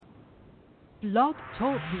Blog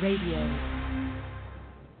Talk Radio.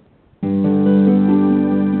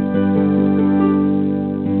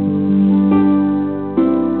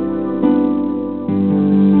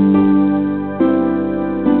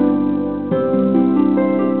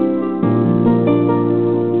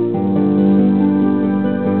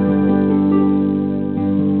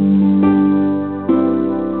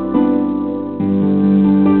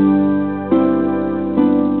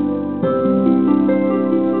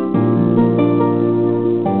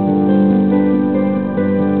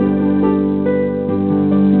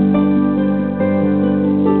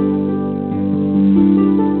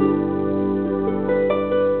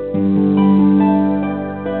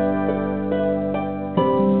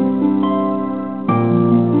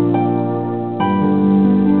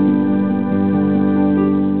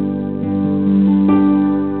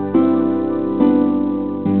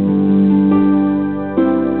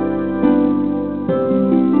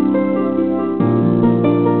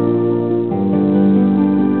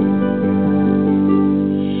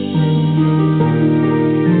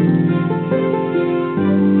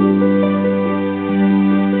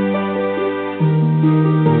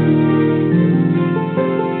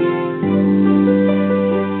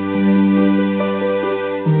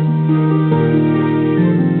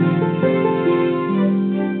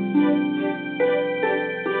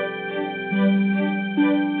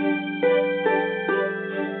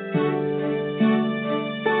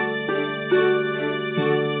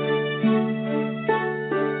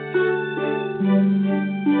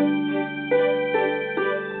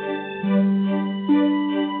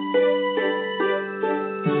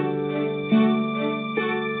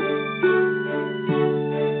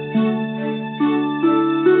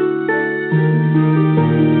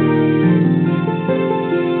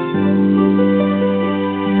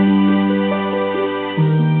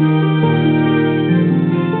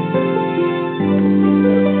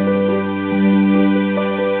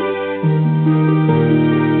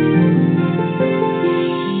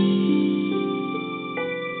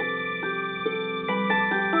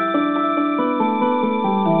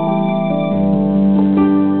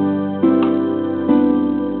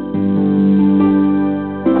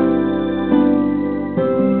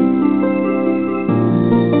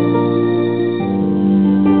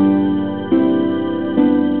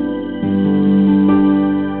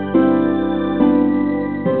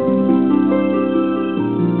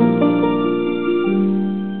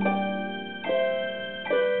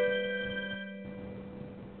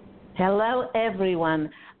 Hello, everyone.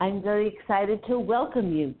 I'm very excited to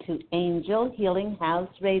welcome you to Angel Healing House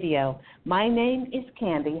Radio. My name is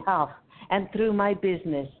Candy Huff, and through my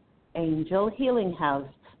business, Angel Healing House,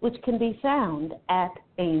 which can be found at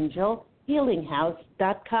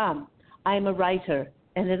angelhealinghouse.com. I'm a writer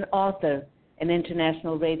and an author, an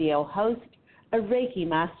international radio host, a Reiki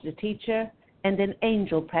master teacher, and an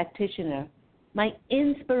angel practitioner. My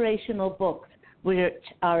inspirational books, which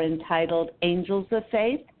are entitled Angels of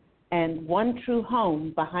Faith and One True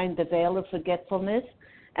Home Behind the Veil of Forgetfulness,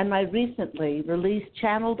 and my recently released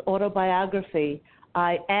channeled autobiography,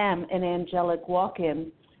 I Am an Angelic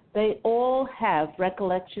Walk-In, they all have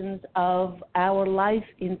recollections of our life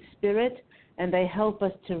in spirit, and they help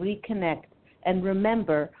us to reconnect and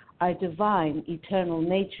remember our divine eternal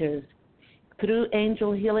natures. Through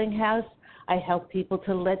Angel Healing House, I help people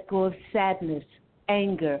to let go of sadness,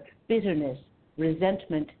 anger, bitterness,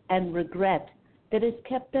 resentment, and regret that has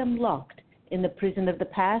kept them locked in the prison of the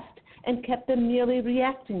past and kept them merely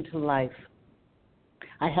reacting to life.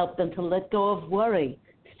 I help them to let go of worry,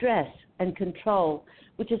 stress, and control,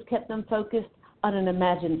 which has kept them focused on an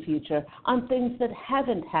imagined future, on things that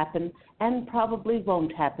haven't happened and probably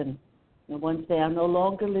won't happen. And once they are no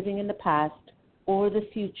longer living in the past or the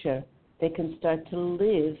future, they can start to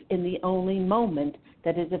live in the only moment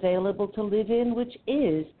that is available to live in, which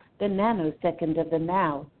is the nanosecond of the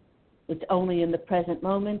now. It's only in the present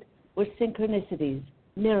moment where synchronicities,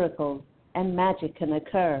 miracles, and magic can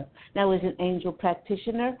occur. Now, as an angel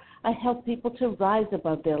practitioner, I help people to rise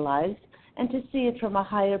above their lives and to see it from a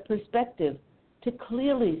higher perspective, to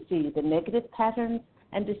clearly see the negative patterns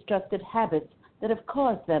and destructive habits that have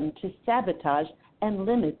caused them to sabotage and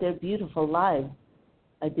limit their beautiful lives.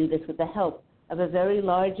 I do this with the help of a very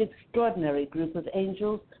large, extraordinary group of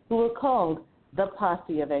angels who are called the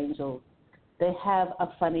Posse of Angels. They have a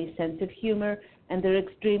funny sense of humor, and they're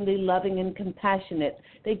extremely loving and compassionate.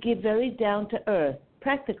 They give very down-to-earth,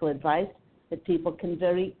 practical advice that people can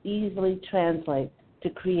very easily translate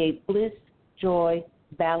to create bliss, joy,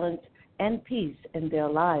 balance, and peace in their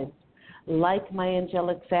lives. Like my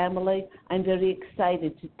angelic family, I'm very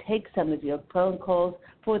excited to take some of your phone calls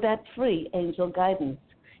for that free angel guidance.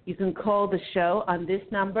 You can call the show on this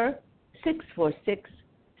number,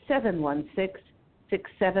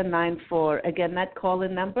 646-716-6794. Again, that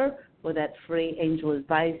call-in number for that free angel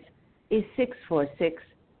advice is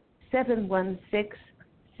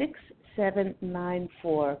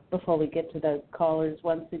 646-716-6794. Before we get to those callers,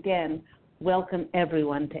 once again, welcome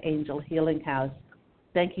everyone to Angel Healing House.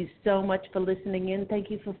 Thank you so much for listening in.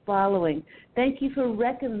 Thank you for following. Thank you for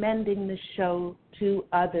recommending the show to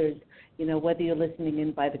others. You know, whether you're listening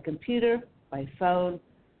in by the computer, by phone,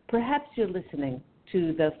 perhaps you're listening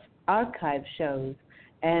to the archive shows.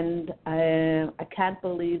 And I can't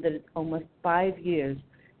believe that it's almost 5 years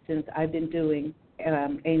since I've been doing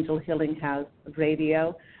Angel Healing House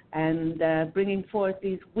radio and bringing forth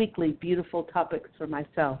these weekly beautiful topics for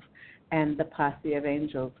myself and the posse of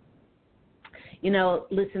angels. You know,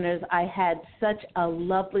 listeners, I had such a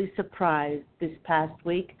lovely surprise this past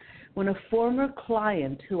week when a former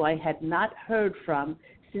client who I had not heard from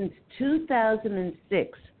since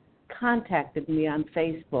 2006 contacted me on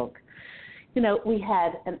Facebook. You know, we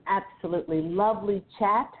had an absolutely lovely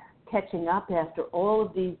chat, catching up after all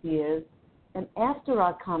of these years, and after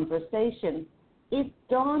our conversation, it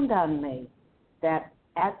dawned on me that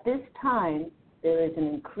at this time there is an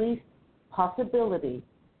increased possibility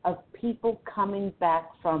of people coming back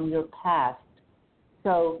from your past.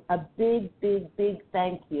 So a big, big, big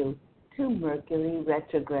thank you to Mercury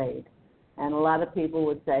Retrograde. And a lot of people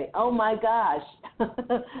would say, oh my gosh,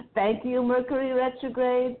 thank you, Mercury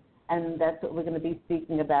Retrograde. And that's what we're going to be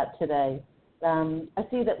speaking about today. I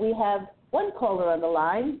see that we have one caller on the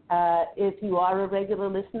line. If you are a regular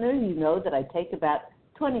listener, you know that I take about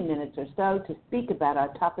 20 minutes or so to speak about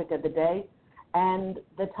our topic of the day. And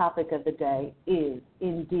the topic of the day is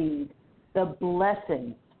indeed the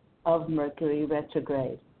blessings of Mercury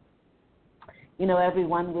Retrograde. You know,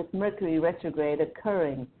 everyone, with Mercury Retrograde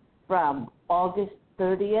occurring from August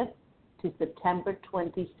 30th to September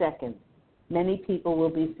 22nd, many people will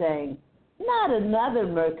be saying, not another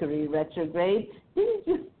Mercury Retrograde.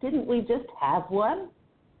 Didn't we just have one?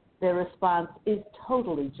 Their response is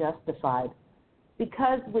totally justified,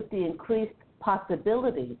 because with the increased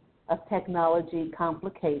possibility of technology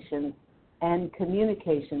complications and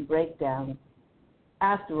communication breakdowns.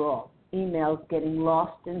 After all, emails getting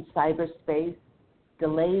lost in cyberspace,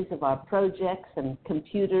 delays of our projects and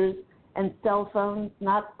computers, and cell phones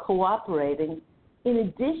not cooperating, in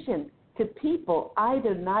addition to people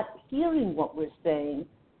either not hearing what we're saying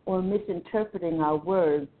or misinterpreting our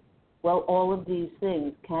words, well, all of these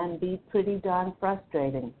things can be pretty darn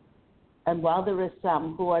frustrating. And while there are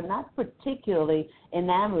some who are not particularly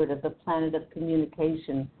enamored of the planet of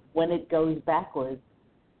communication when it goes backwards,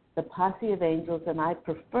 the posse of angels and I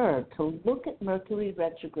prefer to look at Mercury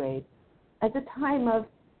Retrograde as a time of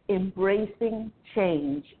embracing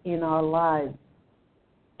change in our lives.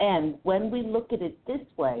 And when we look at it this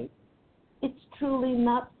way, it's truly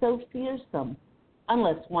not so fearsome,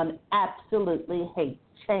 unless one absolutely hates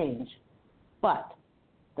change. But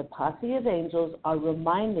the posse of angels are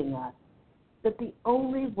reminding us that the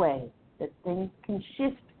only way that things can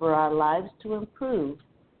shift for our lives to improve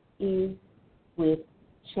is with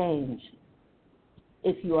change.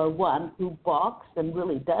 If you are one who balks and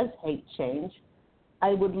really does hate change,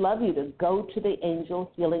 I would love you to go to the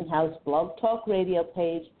Angel Healing House Blog Talk Radio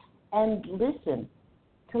page and listen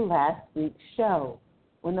to last week's show,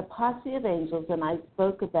 when the posse of angels and I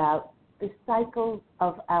spoke about the cycles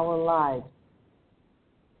of our lives.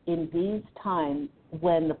 In these times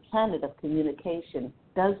when the planet of communication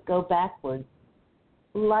does go backwards,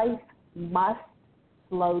 life must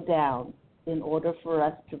slow down in order for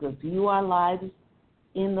us to review our lives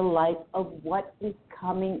in the light of what is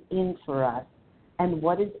coming in for us and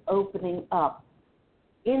what is opening up,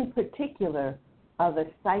 in particular, of a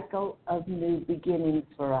cycle of new beginnings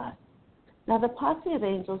for us. Now, the posse of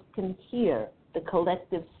angels can hear the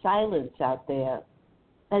collective silence out there,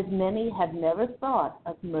 as many have never thought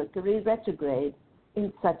of Mercury Retrograde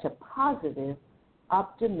in such a positive,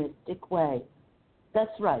 optimistic way.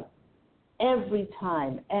 That's right. Every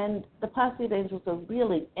time, and the posse of angels are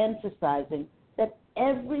really emphasizing that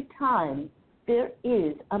every time there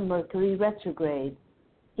is a Mercury Retrograde,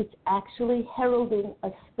 it's actually heralding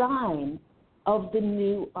a sign of the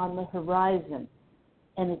new on the horizon.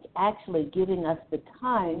 And it's actually giving us the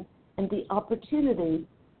time and the opportunity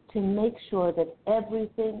to make sure that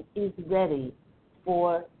everything is ready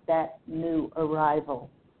for that new arrival.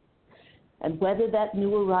 And whether that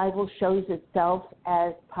new arrival shows itself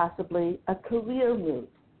as possibly a career move,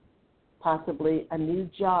 possibly a new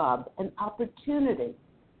job, an opportunity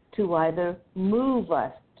to either move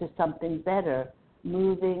us to something better,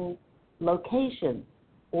 moving locations,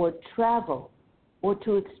 or travel, or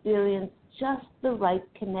to experience just the right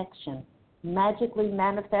connection, magically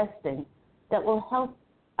manifesting, that will help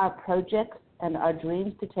our projects and our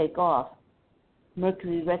dreams to take off.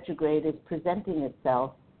 Mercury retrograde is presenting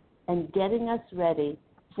itself and getting us ready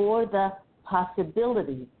for the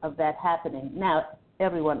possibility of that happening. Now,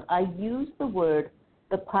 everyone, I use the word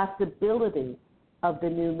the possibility of the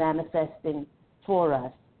new manifesting for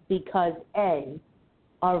us because, A,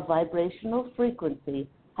 our vibrational frequency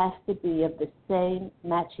has to be of the same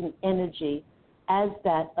matching energy as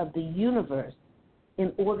that of the universe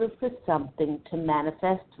in order for something to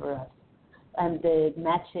manifest for us. And the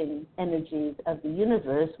matching energies of the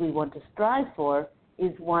universe we want to strive for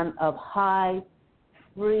is one of high,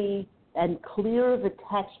 free, and clear of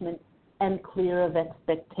attachment and clear of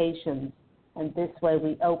expectations. And this way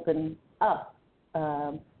we open up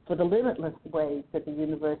for the limitless ways that the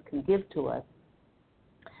universe can give to us.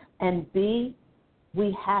 And B,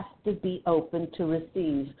 we have to be open to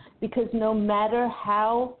receive, because no matter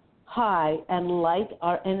how high and light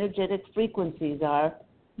our energetic frequencies are,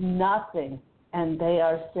 nothing, and they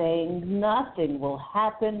are saying nothing will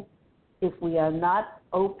happen if we are not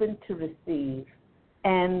open to receive,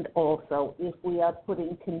 and also if we are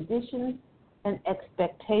putting conditions and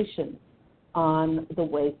expectations on the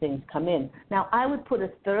way things come in. Now, I would put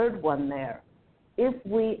a third one there. If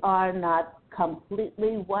we are not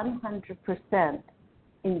completely 100%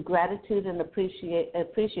 in gratitude and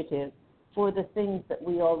appreciative for the things that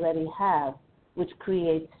we already have, which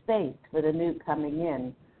creates space for the new coming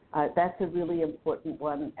in, that's a really important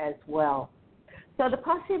one as well. So the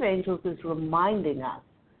Posse of Angels is reminding us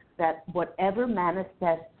that whatever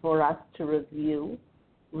manifests for us to review,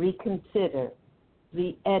 reconsider,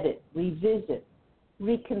 re-edit, revisit,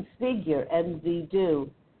 reconfigure, and redo,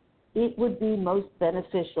 it would be most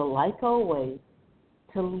beneficial, like always,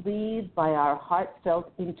 to lead by our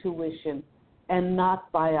heartfelt intuition and not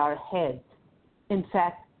by our heads. In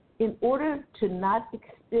fact, in order to not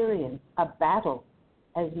experience a battle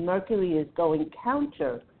as Mercury is going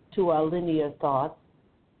counter to our linear thoughts,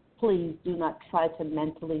 please do not try to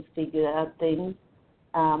mentally figure out things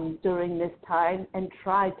during this time and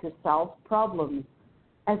try to solve problems,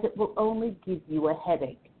 as it will only give you a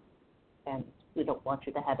headache. And we don't want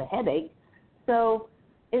you to have a headache. So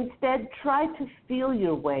instead, try to feel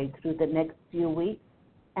your way through the next few weeks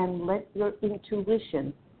and let your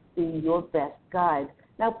intuition be your best guide.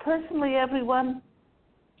 Now, personally, everyone,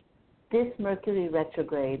 this Mercury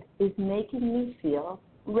retrograde is making me feel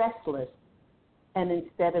restless. And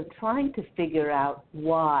instead of trying to figure out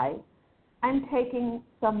why, I'm taking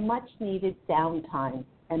some much-needed downtime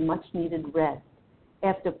and much-needed rest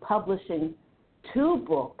after publishing 2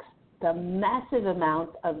 books, the massive amount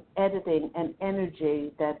of editing and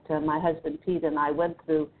energy that my husband Pete and I went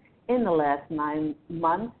through in the last 9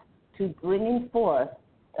 months to bringing forth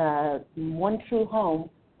One True Home,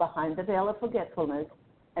 Behind the Veil of Forgetfulness,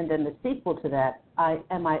 and then the sequel to that,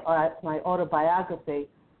 my autobiography,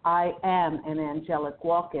 I Am an Angelic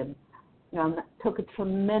Walk-In. Took a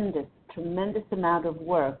tremendous amount of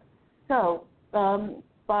work. So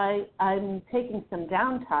I'm taking some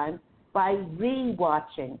downtime by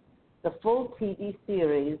re-watching the full TV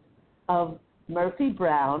series of Murphy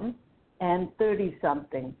Brown and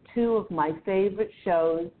 30-something, 2 of my favorite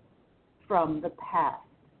shows from the past.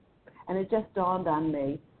 And it just dawned on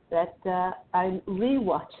me that I'm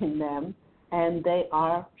re-watching them, and they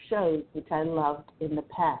are shows which I loved in the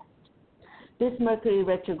past. This Mercury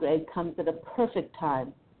retrograde comes at a perfect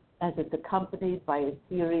time, as it's accompanied by a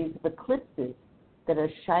series of eclipses that are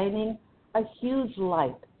shining a huge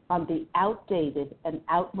light on the outdated and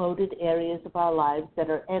outmoded areas of our lives that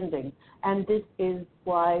are ending. And this is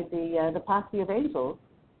why the Posse of Angels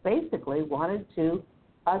basically wanted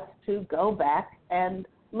us to go back and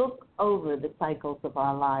look over the cycles of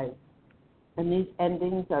our lives. And these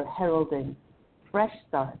endings are heralding fresh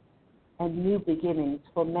starts and new beginnings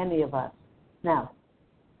for many of us. Now,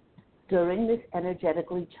 during this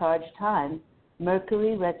energetically charged time,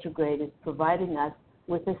 Mercury retrograde is providing us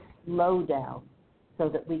with a slowdown so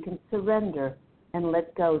that we can surrender and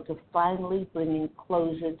let go, to finally bringing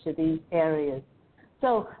closure to these areas.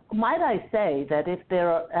 So might I say that if there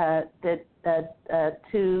are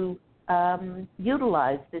to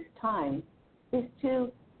utilize this time is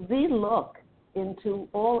to relook into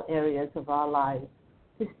all areas of our lives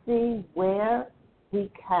to see where we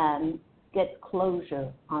can get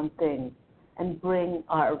closure on things and bring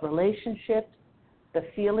our relationships, the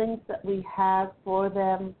feelings that we have for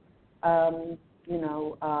them, our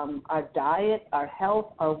diet, our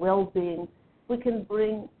health, our well-being. We can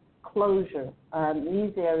bring closure on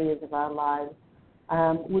these areas of our lives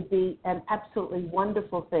would be an absolutely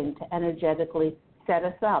wonderful thing to energetically set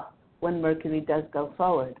us up when Mercury does go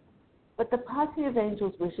forward. But the Posse of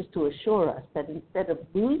Angels wishes to assure us that instead of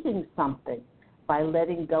losing something by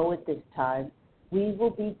letting go at this time, we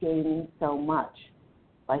will be gaining so much.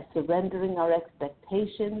 By surrendering our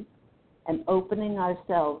expectations and opening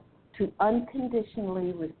ourselves to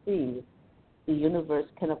unconditionally receive, the universe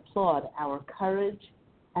can applaud our courage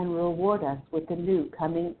and reward us with the new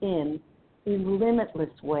coming in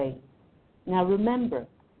limitless ways. Now remember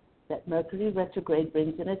that Mercury retrograde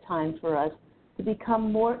brings in a time for us to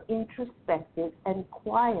become more introspective and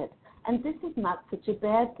quiet. And this is not such a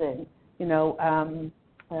bad thing.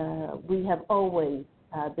 We have always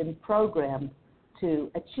been programmed to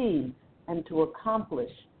achieve and to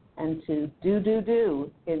accomplish and to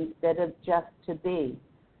do instead of just to be.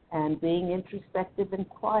 And being introspective and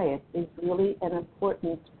quiet is really an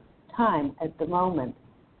important time at the moment.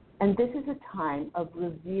 And this is a time of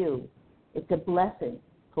review. It's a blessing,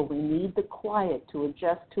 for we need the quiet to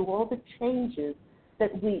adjust to all the changes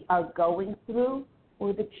that we are going through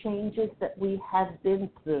or the changes that we have been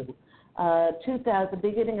through. The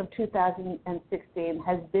beginning of 2016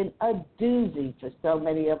 has been a doozy for so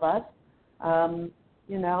many of us. My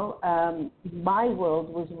world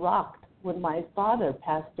was rocked when my father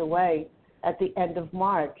passed away at the end of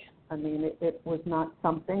March. I mean, it was not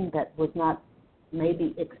something that was not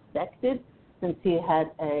maybe expected, since he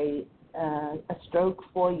had a stroke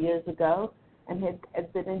 4 years ago and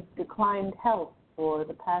had been in declined health for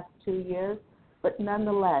the past 2 years. But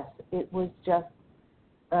nonetheless, it was just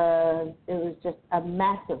a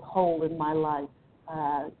massive hole in my life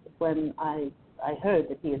when I heard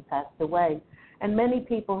that he had passed away. And many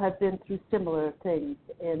people have been through similar things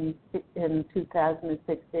in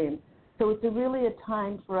 2016. So it's really a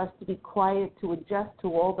time for us to be quiet, to adjust to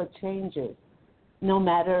all the changes, no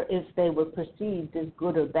matter if they were perceived as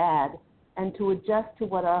good or bad, and to adjust to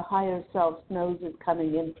what our higher self knows is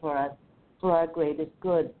coming in for us for our greatest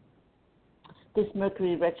good. This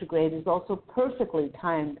Mercury retrograde is also perfectly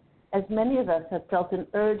timed, as many of us have felt an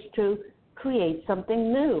urge to create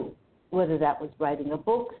something new, whether that was writing a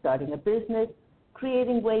book, starting a business,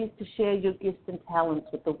 creating ways to share your gifts and talents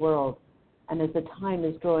with the world. And as the time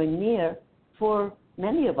is drawing near for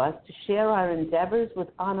many of us to share our endeavors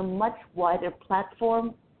on a much wider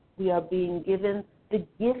platform, we are being given the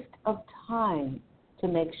gift of time to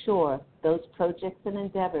make sure those projects and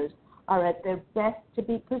endeavors are at their best to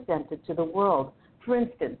be presented to the world. For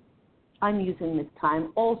instance, I'm using this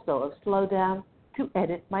time also of slowdown to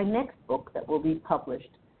edit my next book that will be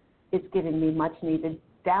published. It's giving me much needed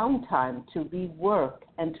downtime to rework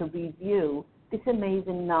and to review this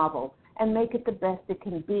amazing novel and make it the best it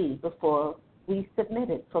can be before we submit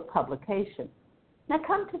it for publication. Now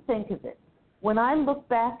come to think of it, when I look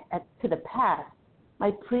back to the past,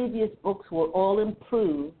 my previous books were all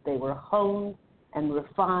improved. They were honed and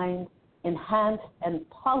refined, enhanced and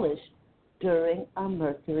polished during a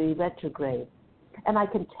Mercury retrograde. And I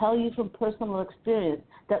can tell you from personal experience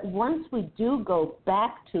that once we do go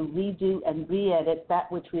back to redo and re-edit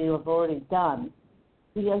that which we have already done,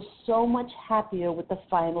 we are so much happier with the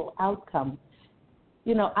final outcome.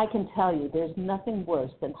 I can tell you there's nothing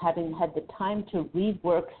worse than having had the time to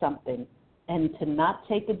rework something and to not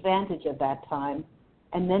take advantage of that time.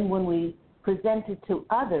 And then when we present it to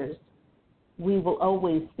others, we will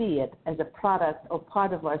always see it as a product or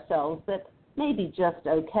part of ourselves that may be just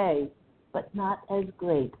okay, but not as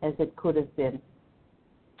great as it could have been.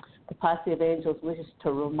 The Posse of Angels wishes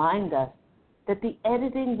to remind us that the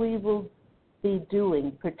editing we will be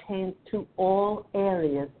doing pertains to all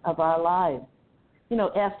areas of our lives.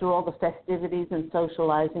 After all the festivities and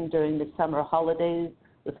socializing during the summer holidays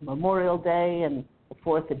with Memorial Day and the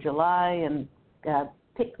 4th of July and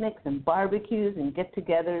picnics and barbecues and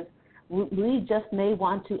get-togethers, we just may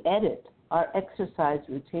want to edit our exercise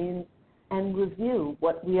routines and review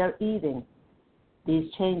what we are eating.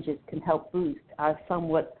 These changes can help boost our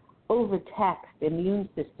somewhat overtaxed immune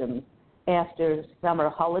systems after summer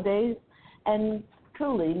holidays, and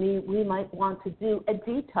truly we might want to do a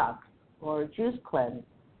detox or a juice cleanse.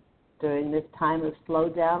 During this time of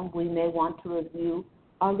slowdown, we may want to review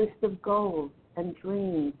our list of goals and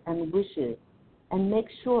dreams and wishes and make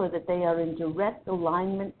sure that they are in direct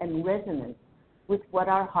alignment and resonance with what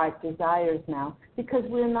our heart desires now, because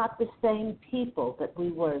we're not the same people that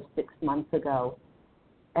we were 6 months ago.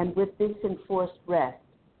 And with this enforced rest,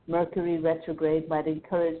 Mercury retrograde might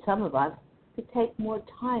encourage some of us to take more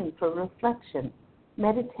time for reflection,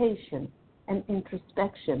 meditation, and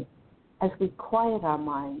introspection as we quiet our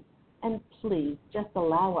minds and please just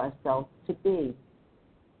allow ourselves to be.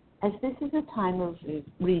 As this is a time of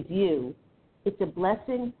review, it's a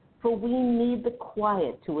blessing for we need the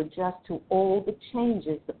quiet to adjust to all the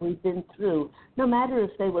changes that we've been through, no matter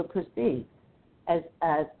if they were perceived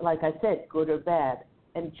as like I said, good or bad,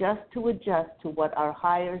 and just to adjust to what our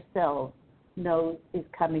higher selves knows is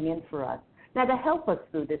coming in for us. Now, to help us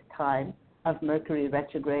through this time of Mercury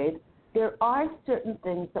retrograde, there are certain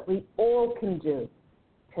things that we all can do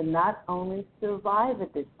to not only survive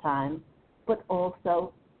at this time, but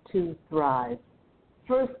also to thrive.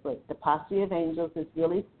 Firstly, the Posse of Angels is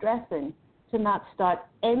really stressing to not start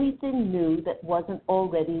anything new that wasn't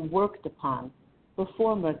already worked upon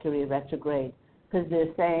before Mercury retrograde, because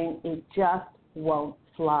they're saying it just won't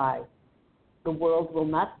fly. The world will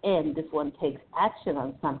not end if one takes action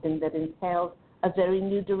on something that entails a very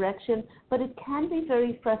new direction, but it can be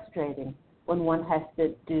very frustrating when one has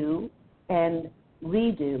to do and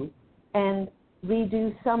redo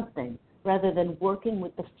something rather than working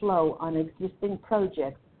with the flow on existing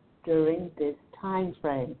projects during this time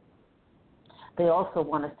frame. They also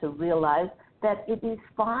want us to realize that it is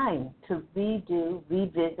fine to redo,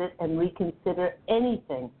 revisit, and reconsider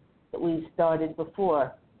anything that we've started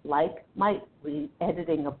before, like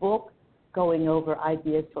editing a book, going over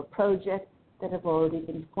ideas for projects that have already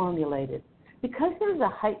been formulated. Because there's a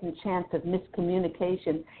heightened chance of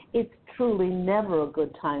miscommunication, it's truly never a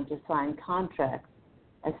good time to sign contracts,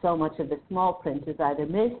 as so much of the small print is either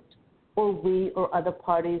missed or we or other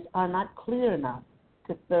parties are not clear enough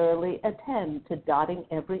to thoroughly attend to dotting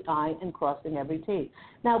every I and crossing every T.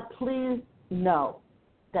 Now, please know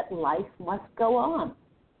that life must go on,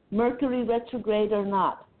 Mercury retrograde or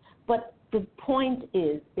not. But the point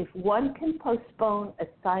is, if one can postpone a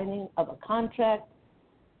signing of a contract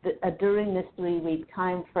during this 3-week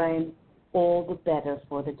time frame, all the better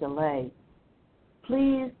for the delay.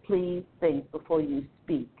 Please think before you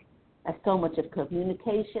speak, as so much of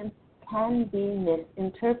communication can be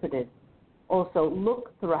misinterpreted. Also,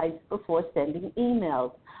 look thrice before sending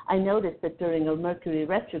emails. I noticed that during a Mercury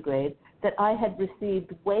retrograde that I had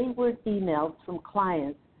received wayward emails from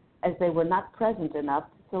clients as they were not present enough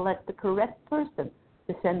to select the correct person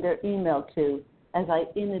to send their email to, as I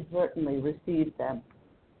inadvertently received them.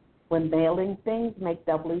 When mailing things, make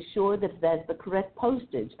doubly sure that it has the correct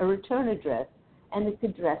postage, a return address, and it's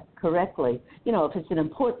addressed correctly. You know, if it's an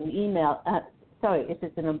important if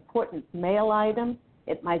it's an important mail item,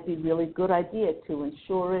 it might be a really good idea to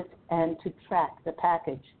insure it and to track the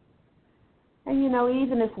package. And, you know,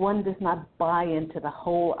 even if one does not buy into the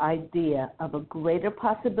whole idea of a greater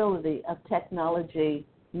possibility of technology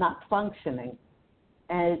not functioning,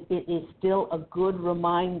 and it is still a good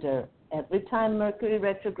reminder every time Mercury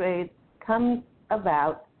retrograde comes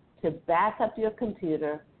about to back up your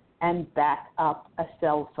computer and back up a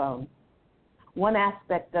cell phone. One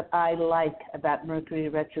aspect that I like about Mercury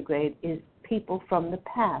retrograde is people from the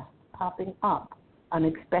past popping up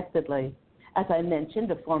unexpectedly. As I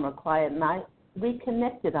mentioned, a former client and I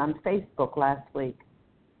reconnected on Facebook last week.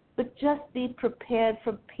 But just be prepared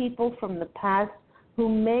for people from the past who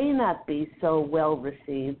may not be so well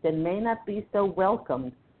received and may not be so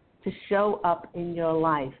welcomed to show up in your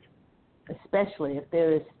life, especially if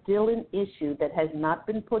there is still an issue that has not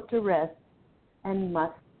been put to rest and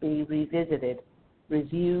must be revisited,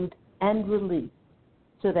 reviewed, and released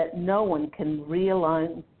so that one can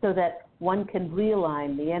realign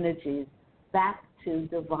the energies back to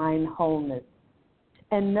divine wholeness.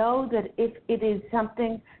 And know that if it is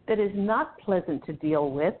something that is not pleasant to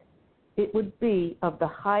deal with, it would be of the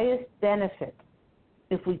highest benefit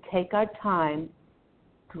if we take our time,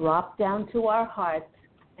 drop down to our hearts,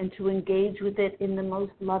 and to engage with it in the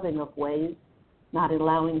most loving of ways, not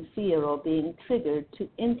allowing fear or being triggered to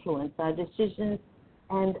influence our decisions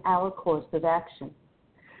and our course of action.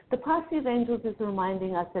 The Posse of Angels is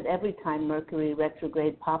reminding us that every time Mercury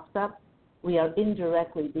retrograde pops up, we are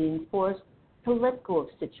indirectly being forced to let go of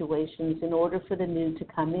situations in order for the new to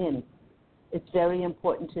come in. It's very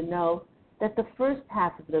important to know that the first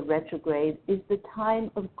half of the retrograde is the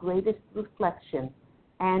time of greatest reflection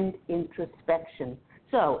and introspection.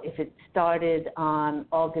 So if it started on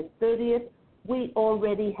August 30th, we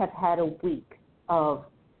already have had a week of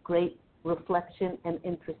great reflection and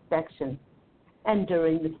introspection. And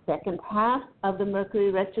during the second half of the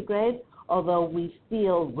Mercury retrograde, although we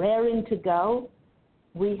feel raring to go,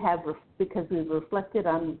 because we've reflected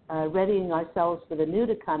on readying ourselves for the new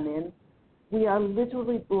to come in, we are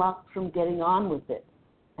literally blocked from getting on with it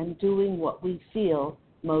and doing what we feel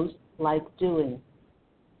most like doing.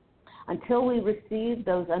 Until we receive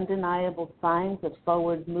those undeniable signs of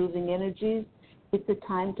forward-moving energies, it's a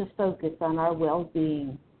time to focus on our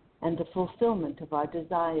well-being and the fulfillment of our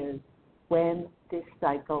desires when this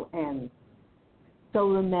cycle ends. So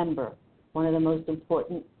remember, one of the most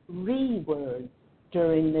important word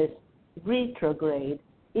during this retrograde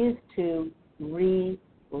is to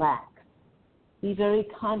relax. Be very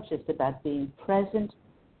conscious about being present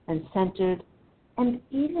and centered and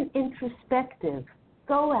even introspective.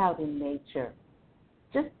 Go out in nature.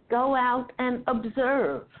 Just go out and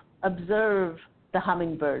observe. Observe the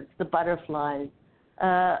hummingbirds, the butterflies.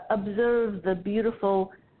 Observe the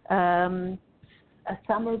beautiful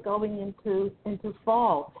summer going into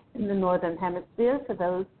fall in the northern hemisphere. For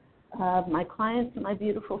those my clients and my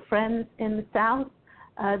beautiful friends in the south,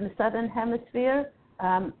 in the southern hemisphere,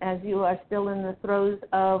 as you are still in the throes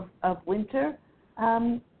of winter,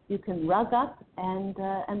 you can rug up and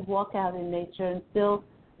walk out in nature and still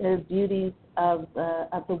the beauties of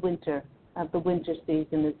the winter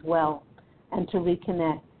season as well, and to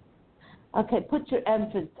reconnect. Okay, put your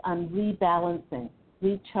emphasis on rebalancing,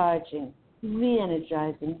 recharging,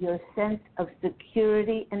 re-energizing your sense of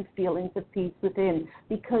security and feelings of peace within,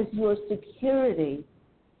 because your security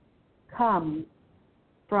comes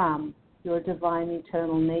from your divine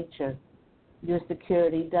eternal nature. Your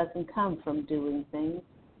security doesn't come from doing things.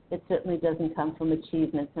 It certainly doesn't come from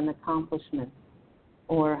achievements and accomplishments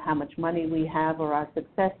or how much money we have or our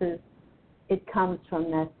successes. It comes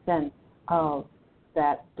from that sense of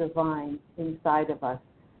that divine inside of us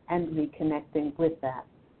and reconnecting with that.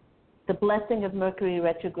 The blessing of Mercury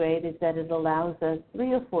retrograde is that it allows us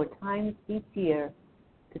 3 or 4 times each year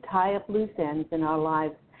to tie up loose ends in our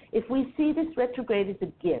lives. If we see this retrograde as a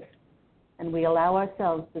gift and we allow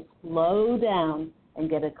ourselves to slow down and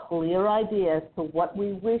get a clear idea as to what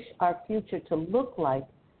we wish our future to look like,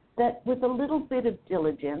 that with a little bit of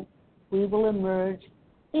diligence, we will emerge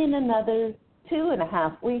in another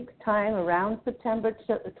 2.5 weeks' time, around September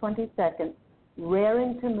 22nd,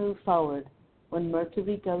 raring to move forward when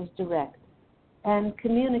Mercury goes direct and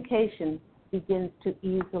communication begins to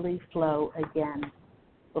easily flow again.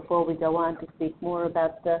 Before we go on to speak more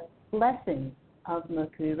about the blessings of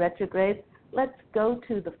Mercury retrograde, let's go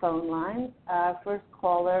to the phone lines. Our first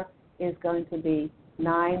caller is going to be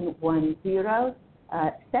 910.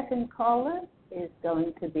 Second caller is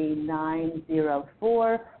going to be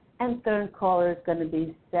 904. And third caller is going to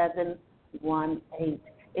be 718.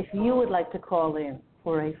 If you would like to call in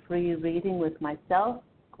for a free reading with myself,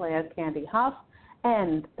 Claire Candy Hoff,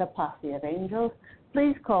 and the Posse of Angels,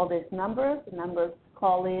 please call this number. The number to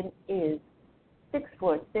call in is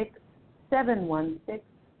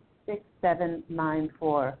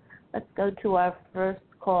 646-716-6794. Let's go to our first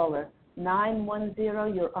caller,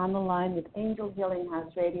 910. You're on the line with Angel Healing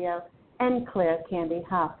House Radio and Claire Candy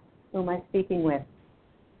Hoff. Who am I speaking with?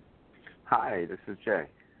 Hi, this is Jay.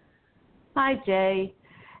 Hi, Jay.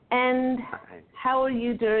 And Hi. how are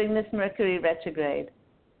you during this Mercury retrograde?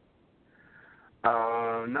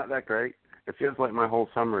 Not that great. It feels like my whole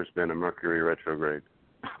summer's been a Mercury retrograde.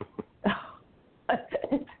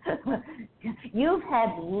 You've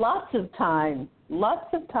had lots of time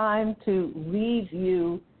to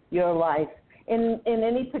review your life. In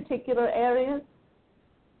any particular areas?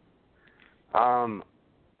 All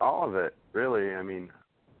of it, really. I mean,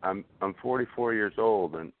 I'm 44 years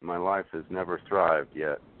old, and my life has never thrived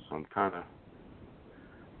yet, so I'm kind of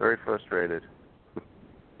very frustrated.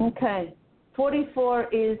 Okay.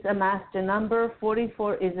 44 is a master number.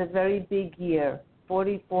 44 is a very big year.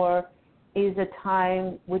 44 is a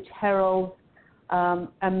time which heralds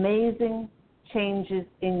amazing changes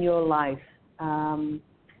in your life. A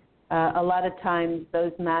lot of times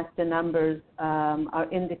those master numbers are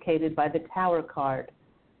indicated by the Tower card,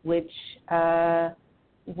 which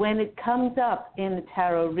when it comes up in the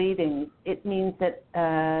tarot readings, it means that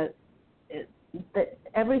that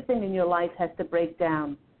everything in your life has to break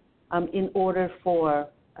down in order for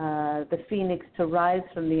the phoenix to rise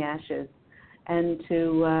from the ashes and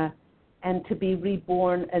to be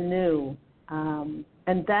reborn anew.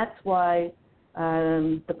 And that's why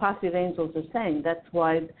the Posse of Angels are saying, that's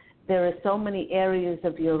why there are so many areas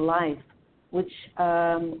of your life which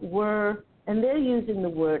were, and they're using the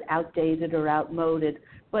word outdated or outmoded,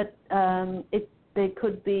 but they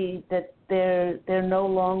could be that they're no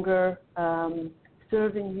longer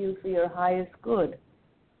serving you for your highest good.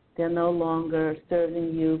 They're no longer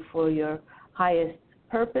serving you for your highest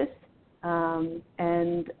purpose, and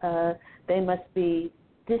they must be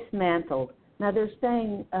dismantled. Now they're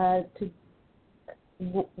saying to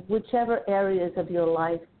whichever areas of your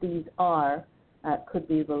life these are, could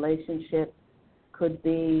be relationships, could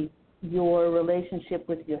be your relationship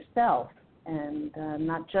with yourself, and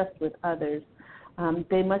not just with others.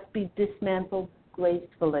 They must be dismantled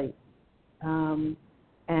gracefully, and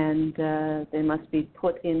they must be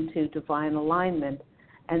put into divine alignment.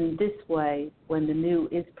 And this way, when the new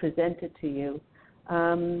is presented to you,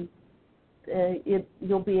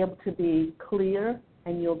 you'll be able to be clear,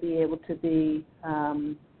 and you'll be able to be,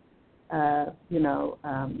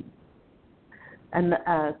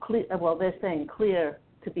 clear. Well, they're saying clear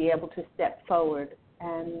to be able to step forward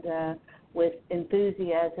and with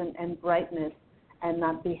enthusiasm and brightness, and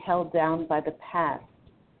not be held down by the past.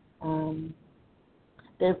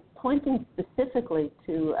 They're pointing specifically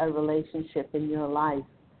to a relationship in your life.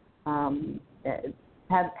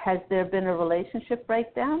 Has there been a relationship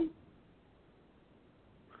breakdown?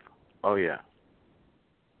 Oh, yeah.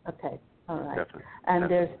 Okay, all right. Definitely. And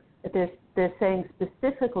Definitely. they're saying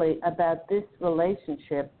specifically about this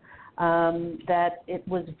relationship that it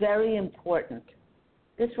was very important.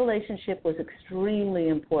 This relationship was extremely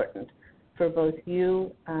important for both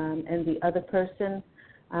you and the other person,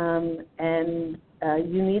 and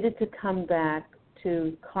you needed to come back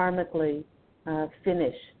to karmically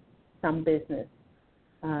finish some business.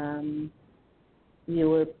 You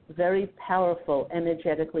were very powerful,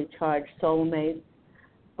 energetically charged soulmates,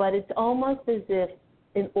 but it's almost as if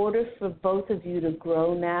in order for both of you to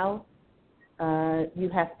grow now, you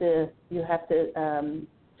have to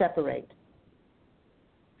separate.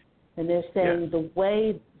 And they're saying the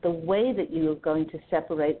way that you are going to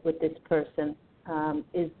separate with this person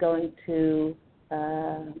is going to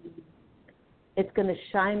it's going to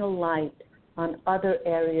shine a light on other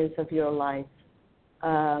areas of your life,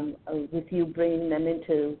 with you bringing them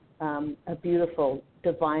into a beautiful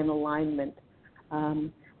divine alignment.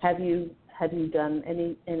 Have you done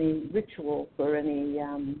any rituals or any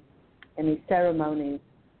ceremonies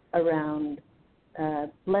around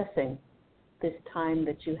blessing this time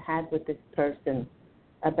that you had with this person,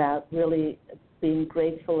 about really being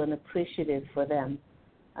grateful and appreciative for them?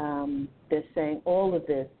 They're saying all of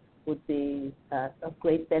this would be of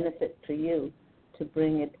great benefit to you, to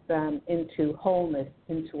bring it into wholeness,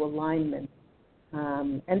 into alignment.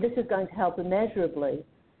 And this is going to help immeasurably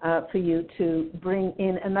for you to bring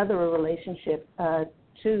in another relationship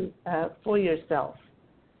for yourself.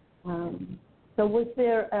 So was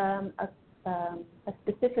there a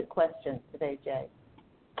specific question today, Jay?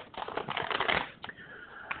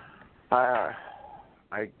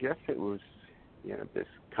 I guess it was, this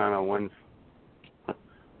kind of when's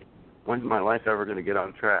my life ever going to get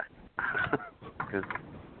on track? Because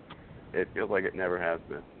it feels like it never has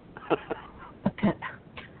been. Okay.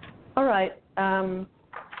 All right.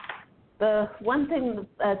 The one thing,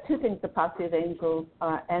 two things the positive angels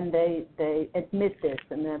and they admit this,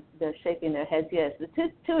 and they're shaking their heads. Yes, the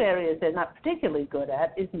two areas they're not particularly good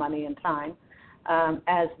at is money and time,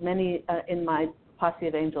 as many in my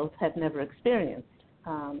positive angels have never experienced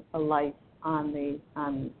a life on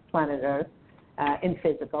planet Earth in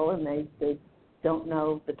physical, and they don't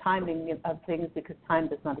know the timing of things because time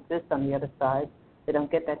does not exist on the other side. They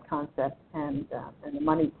don't get that concept, and the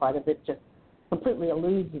money part of it just completely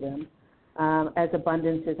eludes them, as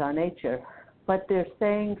abundance is our nature. But they're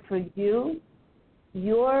saying for you,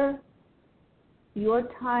 your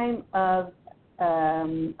time of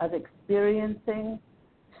experiencing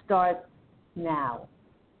starts now.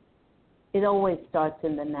 It always starts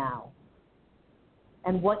in the now.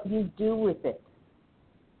 And what you do with it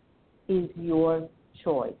is your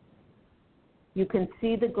choice. You can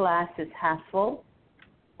see the glass as half full,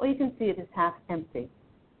 or you can see it as half empty.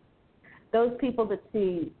 Those people that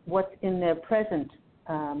see what's in their present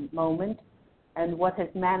moment and what has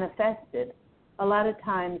manifested, a lot of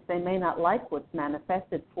times they may not like what's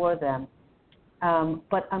manifested for them,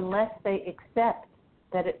 but unless they accept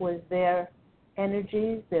that it was their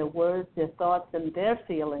energies, their words, their thoughts, and their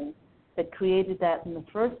feelings that created that in the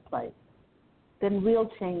first place, then real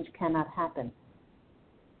change cannot happen.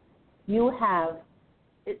 You have,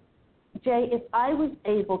 Jay, if I was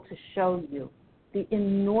able to show you the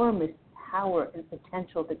enormous power and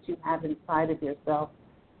potential that you have inside of yourself,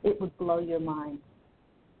 it would blow your mind.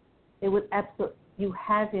 It would absolutely, you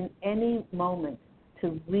have in any moment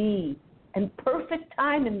to and perfect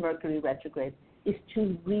time in Mercury retrograde is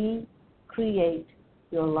to recreate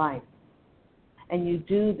your life. And you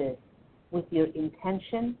do this with your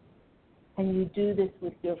intention, and you do this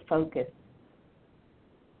with your focus.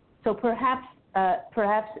 So perhaps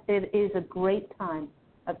it is a great time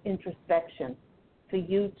of introspection for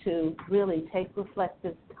you to really take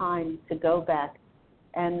reflective time to go back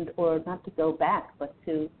or not to go back, but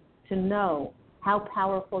to know how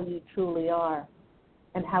powerful you truly are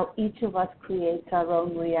and how each of us creates our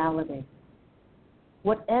own reality.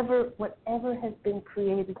 Whatever has been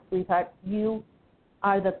created, sweetheart, you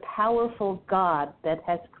are the powerful God that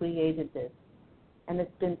has created this, and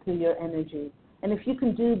it's been through your energy. And if you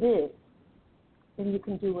can do this, then you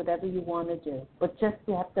can do whatever you want to do. But just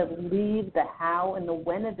you have to leave the how and the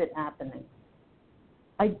when of it happening.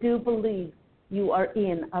 I do believe you are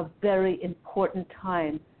in a very important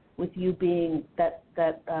time with you being that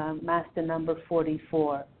master number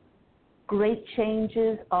 44. Great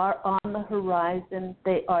changes are on the horizon.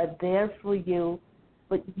 They are there for you,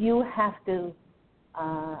 but you have to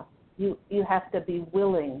you have to be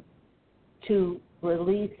willing to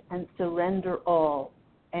release and surrender all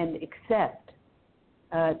and accept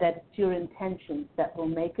that it's your intentions that will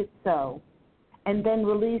make it so, and then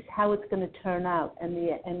release how it's going to turn out and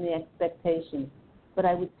the expectations. But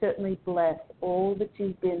I would certainly bless all that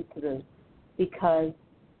you've been through, because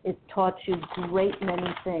it taught you great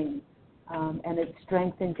many things, and it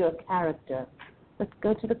strengthened your character. Let's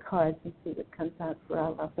go to the cards and see what comes out for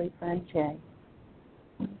our lovely friend Jay.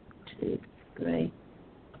 1, 2, 3.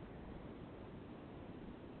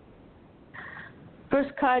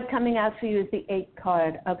 First card coming out for you is the 8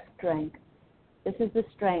 card of strength. This is the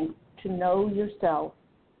strength to know yourself,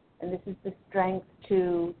 and this is the strength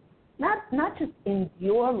to not just in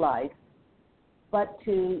your life, but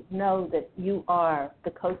to know that you are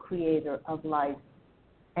the co-creator of life,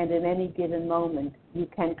 and in any given moment you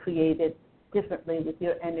can create it differently with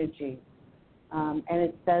your energy. And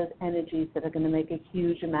it's those energies that are going to make a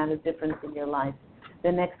huge amount of difference in your life.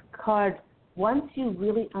 The next card, once you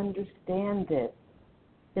really understand this,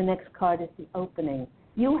 the next card is the opening.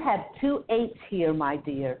 You have 2 8s here, my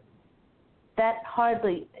dear. That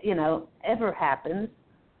hardly, ever happens.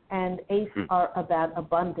 And 8s are about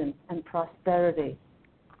abundance and prosperity.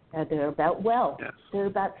 They're about wealth. Yes. They're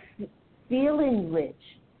about feeling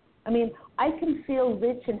rich. I mean, I can feel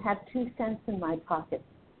rich and have 2 cents in my pocket.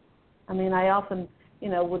 I mean, I often,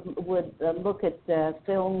 would look at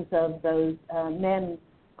films of those men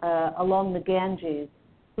along the Ganges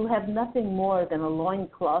who have nothing more than a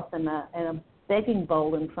loincloth and a begging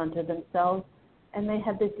bowl in front of themselves, and they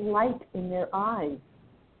have this light in their eyes.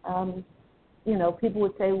 People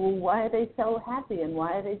would say, well, why are they so happy and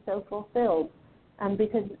why are they so fulfilled?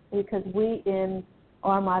 Because we in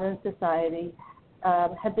our modern society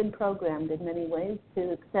have been programmed in many ways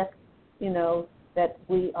to accept, that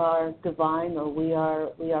we are divine or we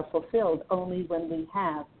are fulfilled only when we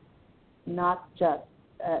have, not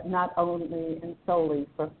only and solely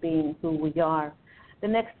for being who we are. The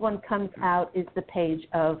next one comes out is the Page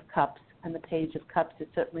of Cups, and the Page of Cups is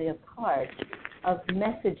certainly a card of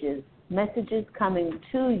messages coming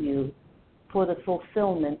to you for the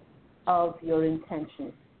fulfillment of your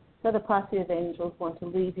intentions. So the posse of angels want to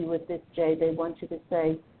leave you with this, Jay. They want you to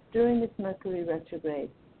say, during this Mercury retrograde,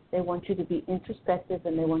 they want you to be introspective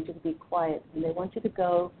and they want you to be quiet, and they want you to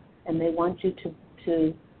go and they want you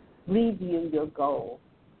to review your goals,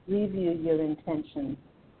 review your intentions,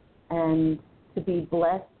 and to be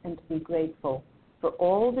blessed and to be grateful for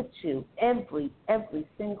all that every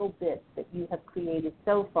single bit that you have created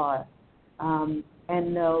so far,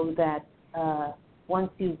 and know that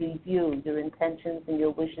once you review your intentions and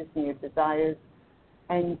your wishes and your desires,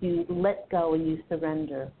 and you let go and you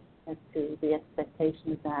surrender as to the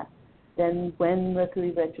expectation of that, then when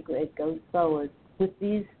Mercury retrograde goes forward with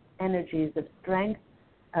these energies of strength,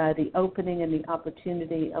 the opening and the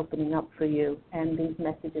opportunity opening up for you, and these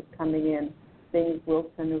messages coming in, things will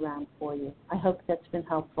turn around for you. I hope that's been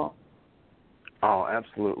helpful. Oh,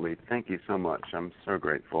 absolutely. Thank you so much. I'm so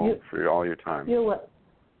grateful for all your time.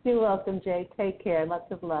 You're welcome, Jay. Take care.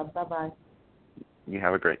 Lots of love. Bye-bye. You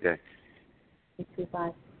have a great day. You too.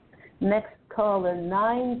 Bye. Next caller,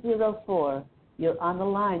 904. You're on the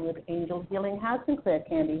line with Angel Healing House in Claire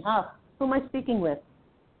Candy. Who am I speaking with?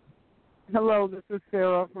 Hello, this is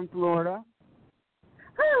Sarah from Florida.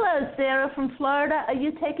 Hello, Sarah from Florida. Are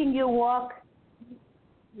you taking your walk?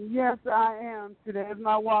 Yes, I am. Today is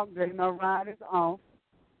my walk day. My ride is off.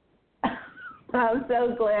 I'm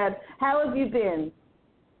so glad. How have you been?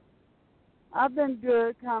 I've been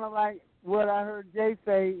good, kind of like what I heard Jay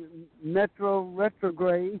say,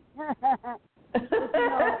 retrograde.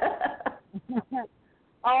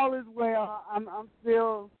 All is well. I'm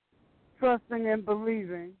still trusting and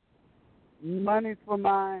believing. Money's for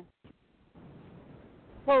my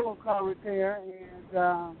total car repair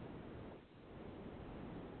and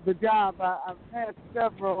the job. I've had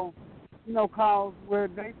several, calls where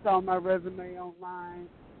they saw my resume online,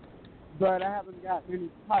 but I haven't gotten any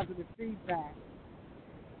positive feedback.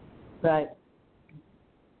 Right.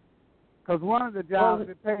 Because one of the jobs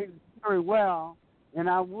that pays very well, and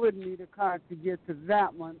I would need a car to get to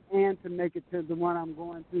that one and to make it to the one I'm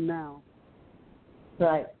going to now.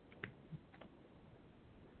 Right.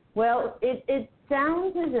 Well, it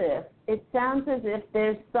sounds as if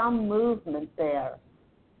there's some movement there.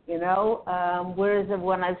 whereas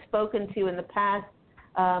when I've spoken to you in the past,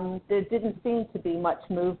 there didn't seem to be much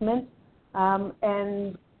movement,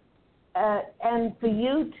 and for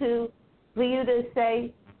you to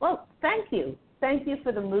say, well, thank you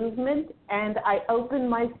for the movement, and I open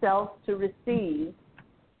myself to receive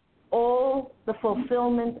all the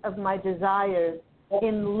fulfillment of my desires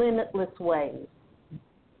in limitless ways.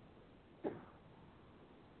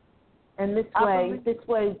 And this way,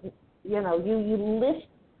 you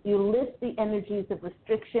lift the energies of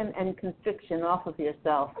restriction and constriction off of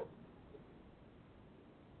yourself.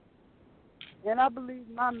 And I believe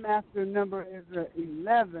my master number is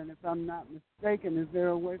 11, if I'm not mistaken. Is there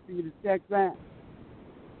a way for you to check that?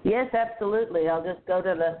 Yes, absolutely. I'll just go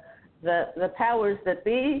to the powers that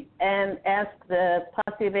be and ask the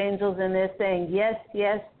posse of angels, and they're saying yes,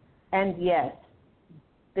 yes, and yes.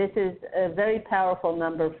 This is a very powerful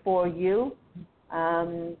number for you.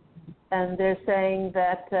 And they're saying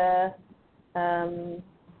that,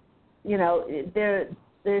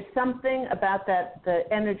 there's something about the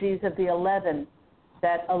energies of the 11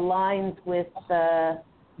 that aligns with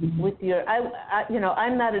your.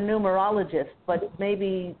 I'm not a numerologist, but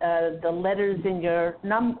maybe the letters in your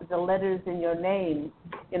name,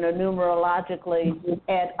 numerologically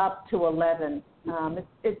add up to 11.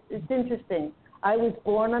 It's interesting. I was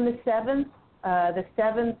born on the 7th. The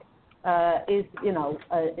 7th is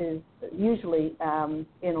usually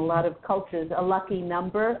in a lot of cultures a lucky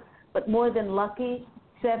number, but more than lucky,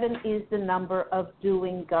 7 is the number of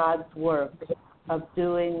doing God's work, of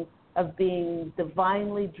being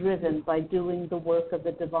divinely driven by doing the work of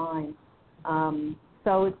the divine.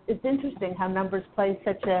 So it's interesting how numbers play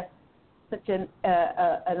such an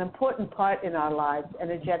important part in our lives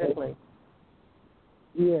energetically.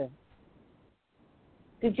 Yeah.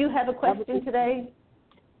 Did you have a question today?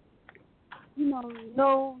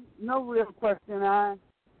 No real question. I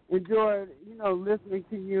enjoyed, listening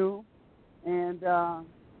to you and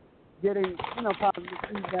getting, positive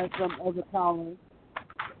feedback from other callers.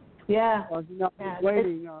 Yeah.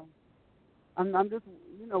 Waiting. I'm just,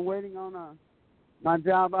 waiting on my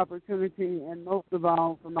job opportunity, and most of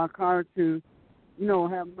all for my car to,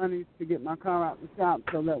 have money to get my car out the shop,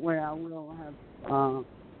 so that way I will have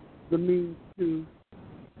the means to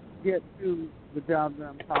get to the job that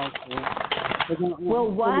I'm called for.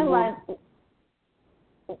 Well,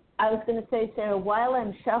 I was going to say, Sarah, while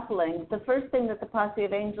I'm shuffling, the first thing that the posse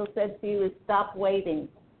of angels said to you is stop waiting.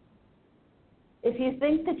 If you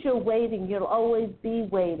think that you're waiting, you'll always be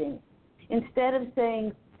waiting. Instead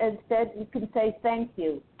you can say thank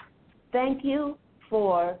you. Thank you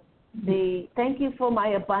for my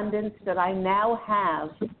abundance that I now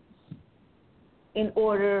have in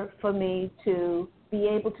order for me to be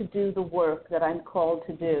able to do the work that I'm called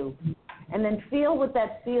to do. And then feel what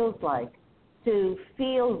that feels like, to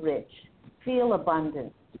feel rich, feel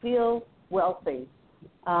abundant, feel wealthy,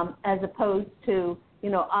 as opposed to,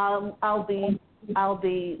 I'll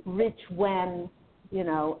be rich when,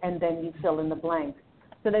 and then you fill in the blank.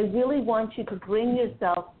 So they really want you to bring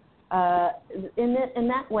yourself in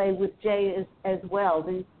that way with Jay as well.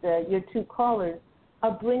 Your two callers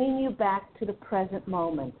are bringing you back to the present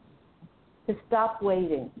moment, to stop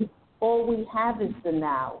waiting. All we have is the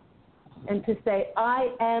now, and to say,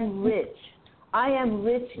 I am rich. I am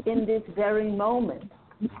rich in this very moment.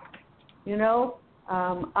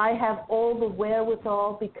 I have all the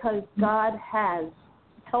wherewithal because God has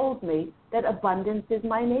told me that abundance is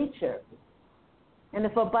my nature. And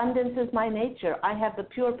if abundance is my nature, I have the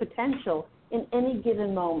pure potential in any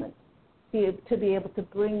given moment to be able to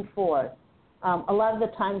bring forth. A lot of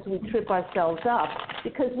the times we trip ourselves up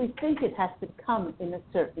because we think it has to come in a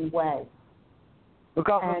certain way.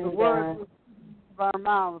 Because of the words of our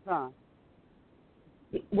mouths, huh?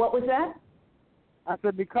 What was that? I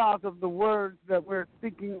said because of the words that we're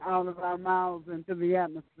speaking out of our mouths into the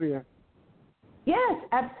atmosphere. Yes,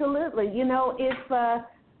 absolutely. If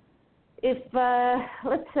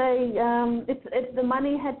let's say if the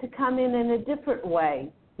money had to come in a different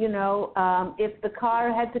way, if the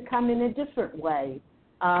car had to come in a different way,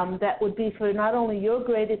 that would be for not only your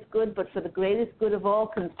greatest good, but for the greatest good of all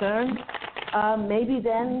concerned. Maybe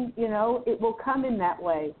then, it will come in that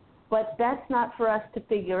way. But that's not for us to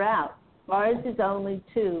figure out. Ours is only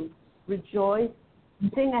to rejoice,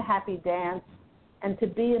 sing a happy dance, and to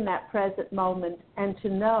be in that present moment, and to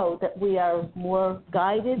know that we are more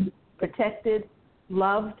guided, protected,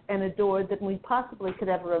 loved, and adored than we possibly could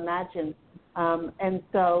ever imagine. And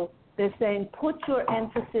so they're saying, put your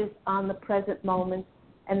emphasis on the present moment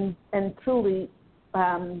and truly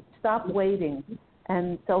stop waiting.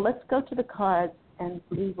 And so let's go to the cards and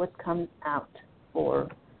see what comes out for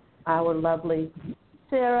our lovely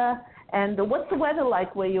Sarah? And what's the weather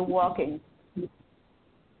like where you're walking?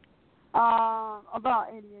 About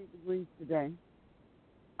 88 degrees today.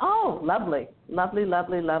 Oh, lovely, lovely,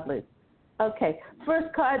 lovely, lovely. Okay,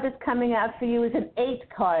 first card that's coming out for you is an 8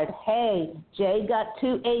 card. Hey, Jay got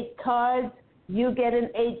 2 8 cards. You get an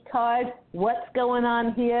 8 card. What's going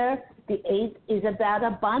on here? The 8 is about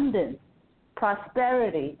abundance,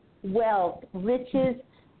 prosperity, wealth, riches,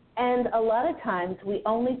 and a lot of times we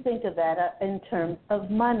only think of that in terms of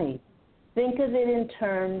money. Think of it in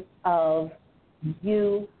terms of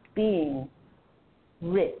you being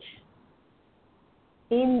rich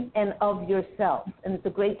in and of yourself. And it's a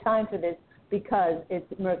great time for this because it's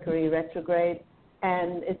Mercury retrograde,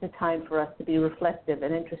 and it's a time for us to be reflective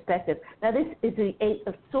and introspective. Now, this is the 8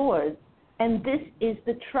 of Swords, and this is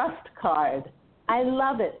the trust card. I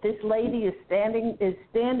love it. This lady is standing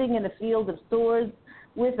in a field of swords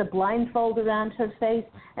with a blindfold around her face,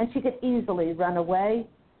 and she could easily run away,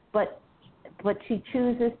 but she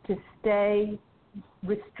chooses to stay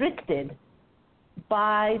restricted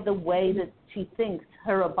by the way that she thinks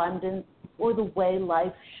her abundance or the way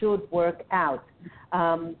life should work out.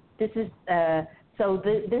 The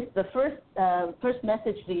first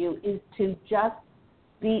message for you is to just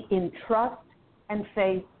be in trust and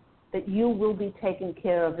faith that you will be taken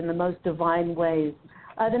care of in the most divine ways.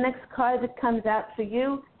 The next card that comes out for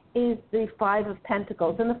you is the 5 of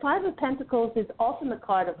Pentacles. And the 5 of Pentacles is often the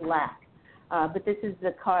card of lack, but this is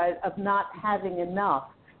the card of not having enough.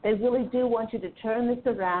 They really do want you to turn this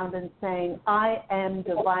around and saying, I am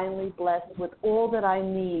divinely blessed with all that I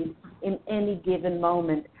need in any given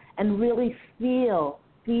moment, and really feel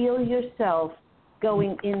yourself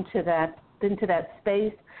going into that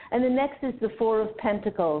space. And the next is the 4 of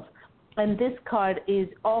Pentacles. And this card is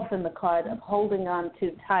often the card of holding on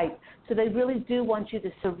too tight. So they really do want you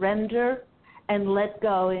to surrender and let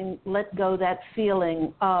go that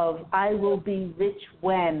feeling of I will be rich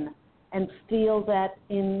when, and feel that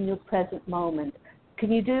in your present moment.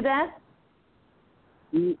 Can you do that?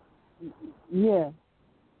 Yeah.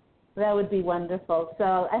 That would be wonderful.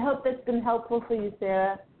 So I hope that's been helpful for you,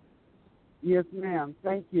 Sarah. Yes, ma'am.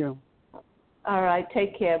 Thank you. All right.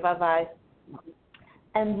 Take care. Bye-bye.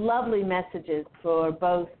 And lovely messages for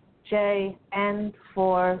both Jay and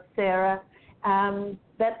for Sarah,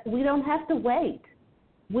 that we don't have to wait.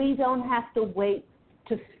 We don't have to wait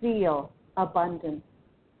to feel abundance.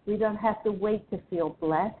 We don't have to wait to feel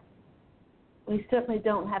blessed. We certainly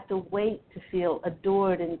don't have to wait to feel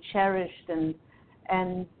adored and cherished and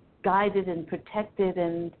guided and protected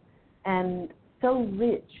and so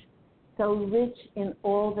rich in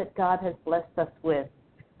all that God has blessed us with,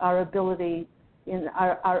 our ability. In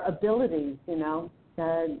our abilities,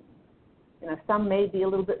 some may be a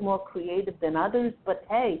little bit more creative than others, but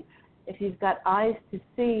hey, if you've got eyes to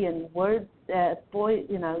see and words to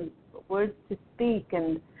speak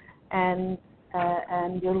and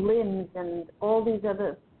your limbs and all these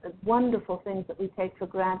other wonderful things that we take for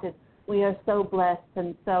granted, we are so blessed.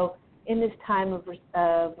 And so, in this time of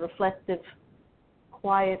reflective,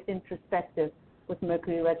 quiet, introspective with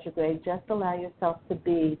Mercury retrograde, just allow yourself to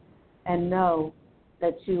be. And know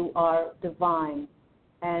that you are divine,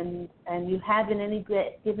 and you have in any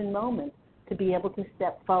given moment to be able to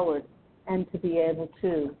step forward and to be able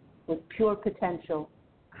to, with pure potential,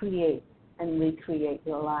 create and recreate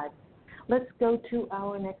your lives. Let's go to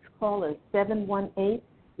our next caller, 718.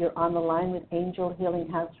 You're on the line with Angel Healing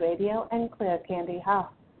House Radio and Claire Candy Huff.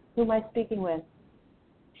 Who am I speaking with?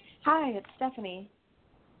 Hi, it's Stephanie.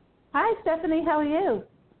 Hi, Stephanie. How are you?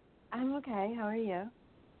 I'm okay. How are you?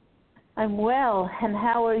 I'm well. And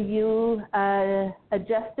how are you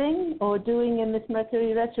adjusting or doing in this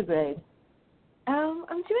Mercury retrograde? I'm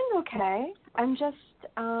doing okay. I'm just,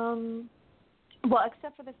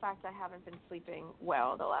 except for the fact I haven't been sleeping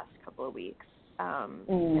well the last couple of weeks.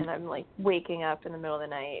 And I'm, waking up in the middle of the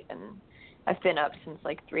night, and I've been up since,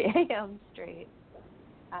 3 a.m. straight.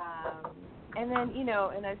 And then,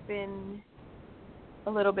 and I've been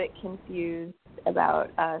a little bit confused about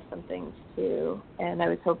some things too, and I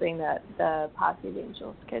was hoping that the Posse of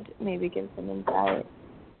Angels could maybe give some insight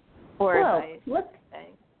or advice.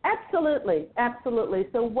 Absolutely.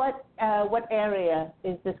 So what area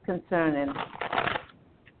is this concern in?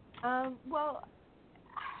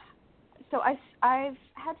 So I've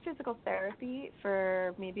had physical therapy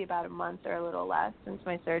for maybe about a month or a little less since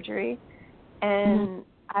my surgery, and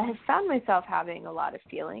I have found myself having a lot of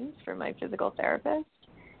feelings for my physical therapist.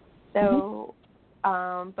 So,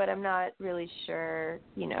 but I'm not really sure,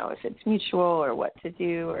 if it's mutual or what to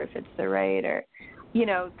do or if it's the right or,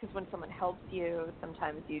 because when someone helps you,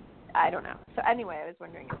 sometimes I don't know. So anyway, I was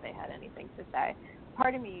wondering if they had anything to say.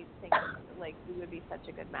 part of me thinks like we would be such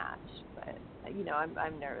a good match, but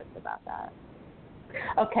I'm nervous about that.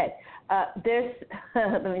 Okay, there's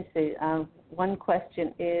let me see. One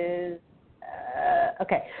question is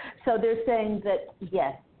okay. So they're saying that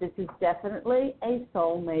yes, this is definitely a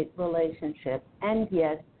soulmate relationship, and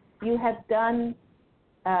yes, you have done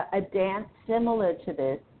a dance similar to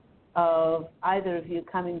this of either of you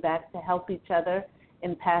coming back to help each other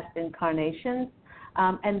in past incarnations,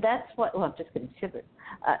 and that's what. Well, I'm just getting shivers.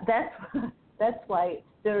 That's why it's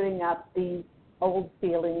stirring up these old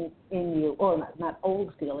feelings in you, or not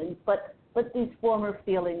old feelings, but these former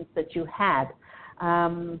feelings that you had.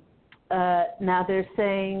 Now they're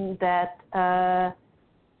saying that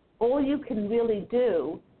all you can really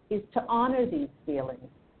do is to honor these feelings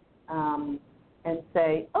and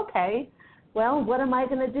say, okay, well, what am I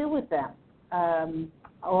going to do with them?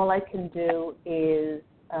 All I can do is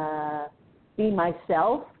be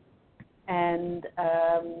myself, and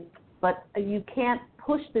but you can't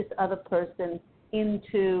push this other person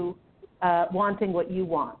into wanting what you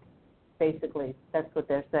want. Basically, that's what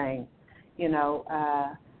they're saying.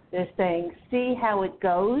 They're saying see how it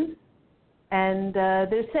goes, and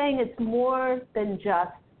they're saying it's more than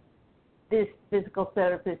just this physical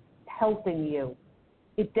therapist helping you.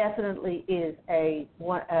 It definitely is a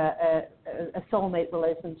soulmate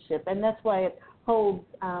relationship, and that's why it holds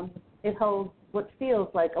what feels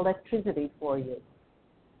like electricity for you.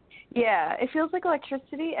 Yeah, it feels like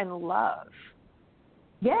electricity and love.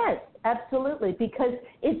 Yes, absolutely, because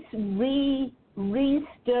it's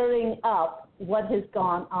re-stirring up what has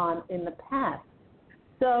gone on in the past.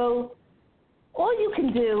 So all you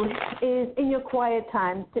can do is, in your quiet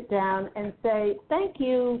time, sit down and say, thank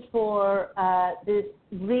you for this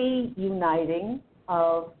reuniting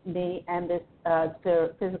of me and this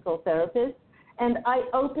physical therapist, and I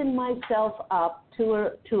open myself up to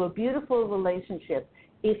a beautiful relationship.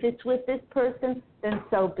 If it's with this person, then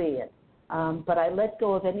so be it. But I let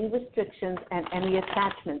go of any restrictions and any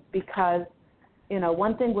attachments because,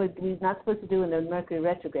 one thing we're not supposed to do in the Mercury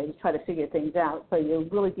Retrograde is try to figure things out. So you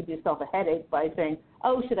really give yourself a headache by saying,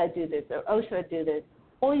 oh, should I do this? Or, oh, should I do this?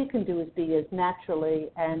 All you can do is be as naturally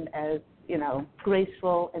and as,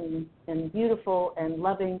 graceful and beautiful and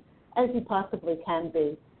loving as you possibly can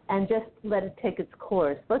be. And just let it take its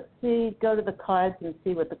course. Let's go to the cards and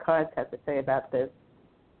see what the cards have to say about this.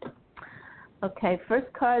 Okay,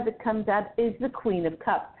 first card that comes out is the Queen of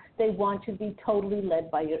Cups. They want you to be totally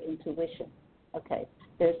led by your intuition. Okay,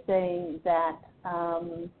 they're saying that,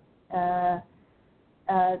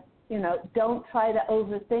 don't try to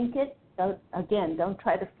overthink it. Don't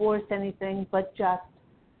try to force anything, but just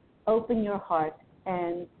open your heart.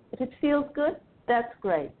 And if it feels good, that's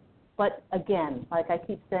great. But again, like I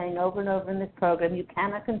keep saying over and over in this program, you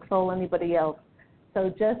cannot control anybody else. So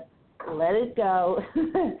just let it go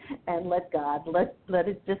and let God. Let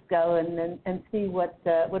it just go and see what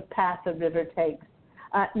path the river takes.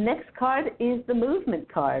 Next card is the movement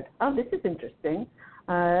card. Oh, this is interesting.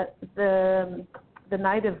 The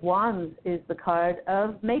Knight of Wands is the card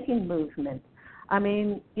of making movement. I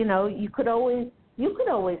mean, you could always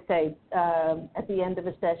say at the end of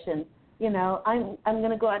a session, I'm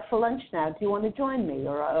going to go out for lunch now. Do you want to join me,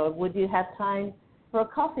 or would you have time for a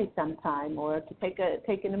coffee sometime, or to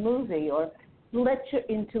take in a movie, or let your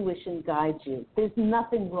intuition guide you. There's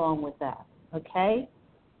nothing wrong with that, okay?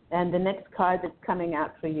 And the next card that's coming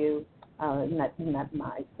out for you, the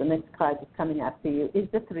next card that's coming out for you is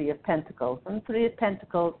the Three of Pentacles. And the Three of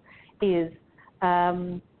Pentacles is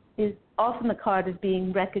often the card is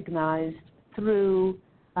being recognized through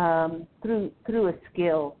a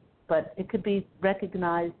skill, but it could be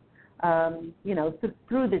recognized,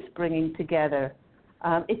 through this bringing together.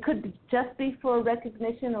 It could just be for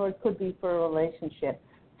recognition, or it could be for a relationship.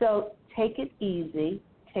 So take it easy,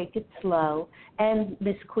 take it slow, and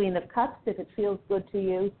Miss Queen of Cups, if it feels good to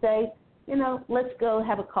you, say, let's go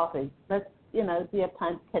have a coffee. Let's, do you have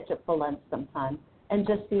time to catch up for lunch sometime, and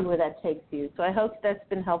just see where that takes you. So I hope that's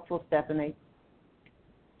been helpful, Stephanie.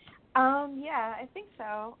 Yeah, I think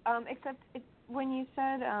so. Except when you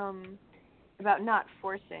said about not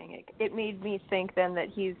forcing, it made me think then that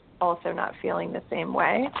he's also not feeling the same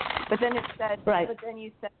way. But then it said, right. But then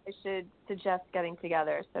you said I should suggest getting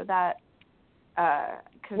together. So that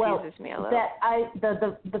confuses me a little.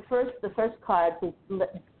 The first card was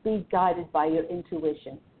be guided by your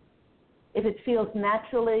intuition. If it feels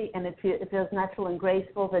naturally and it feels natural and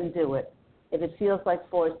graceful, then do it. If it feels like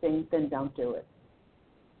forcing, then don't do it.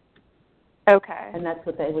 Okay. And that's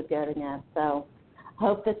what they were getting at. So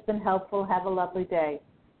hope that's been helpful. Have a lovely day.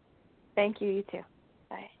 Thank you. You too.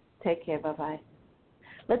 Bye. Take care. Bye-bye.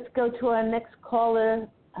 Let's go to our next caller.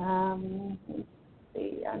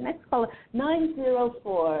 see. Next caller,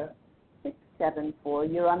 904-674.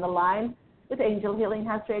 You're on the line with Angel Healing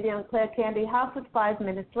House Radio and Claire Candy House with 5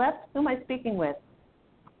 minutes left. Who am I speaking with?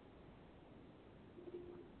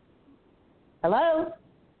 Hello?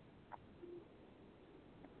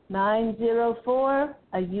 904.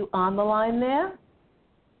 Are you on the line there?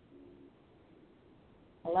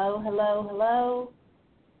 Hello, hello, hello.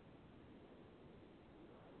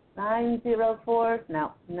 904.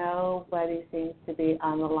 No, nobody seems to be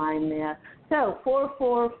on the line there. So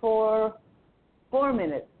 4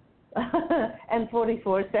 minutes and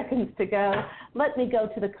 44 seconds to go. Let me go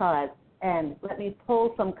to the cards and let me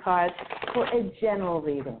pull some cards for a general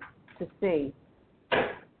reading to see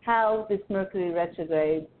how this Mercury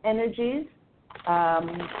retrograde energies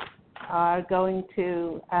are going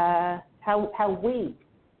to, how we,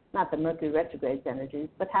 not the Mercury retrograde's energies,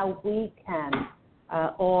 but how we can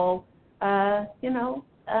all,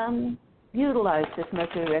 utilize this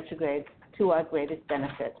Mercury retrograde to our greatest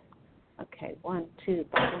benefit. Okay, 1, 2,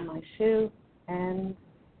 bottom of my shoe, and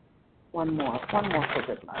one more for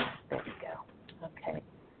good luck. There we go. Okay,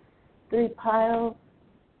 3 piles.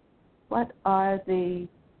 What are the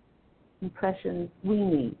impressions we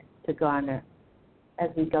need to garner as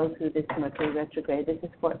we go through this Mercury retrograde? This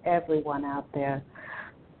is for everyone out there.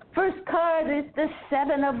 First card is the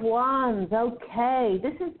 7 of Wands. Okay,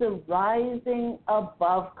 this is the rising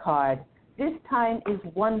above card. This time is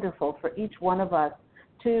wonderful for each one of us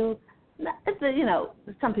to,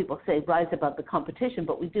 some people say rise above the competition,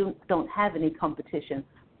 but we don't have any competition.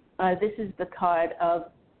 This is the card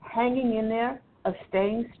of hanging in there, of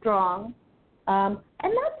staying strong, and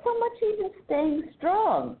not so much even staying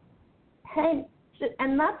strong, and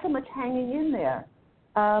not so much hanging in there.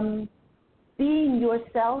 Being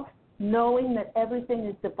yourself, knowing that everything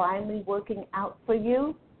is divinely working out for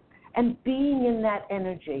you, and being in that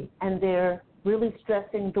energy. And they're really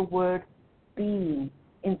stressing the word being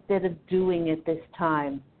instead of doing it this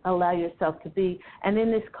time. Allow yourself to be. And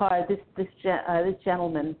in this card, this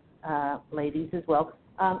gentleman, ladies as well,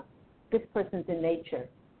 this person's in nature.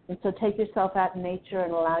 And so take yourself out in nature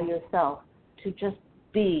and allow yourself to just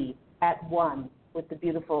be at one with the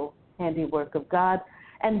beautiful handiwork of God.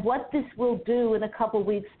 And what this will do in a couple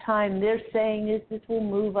weeks' time, they're saying, is this will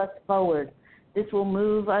move us forward. This will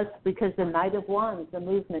move us because the Knight of Wands, the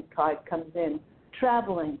movement card, comes in.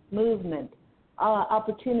 Traveling, movement,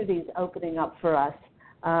 opportunities opening up for us.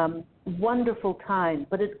 Wonderful time.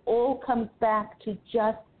 But it all comes back to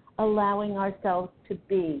just allowing ourselves to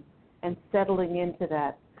be and settling into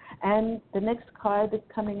that. And the next card that's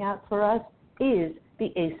coming out for us is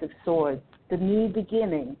the Ace of Swords, the new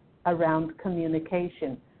beginning around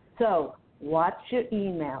communication. So watch your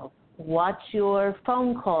emails, watch your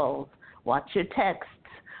phone calls, watch your texts,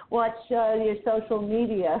 watch your social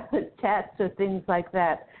media chats or things like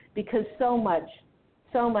that, because so much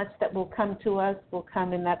that will come to us will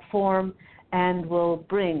come in that form and will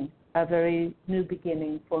bring a very new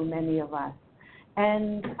beginning for many of us.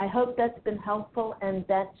 And I hope that's been helpful, and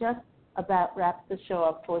that just about wraps the show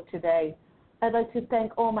up for today. I'd like to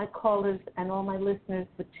thank all my callers and all my listeners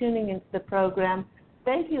for tuning into the program.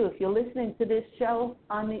 Thank you if you're listening to this show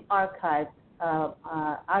on the archive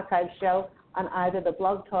show on either the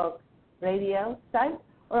Blog Talk Radio site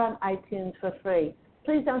or on iTunes for free.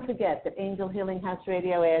 Please don't forget that Angel Healing House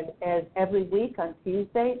Radio airs every week on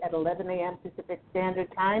Tuesday at 11 a.m. Pacific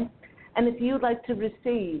Standard Time. And if you'd like to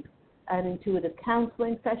receive an intuitive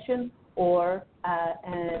counseling session or a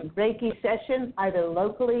Reiki session, either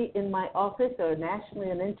locally in my office or nationally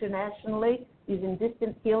and internationally, using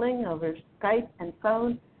distant healing over Skype and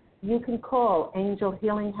phone, you can call Angel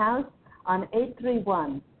Healing House on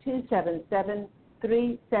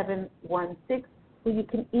 831-277-3716, or you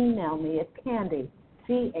can email me at Candy,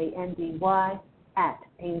 CANDY, at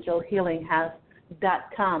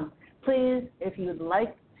angelhealinghouse.com. Please, if you'd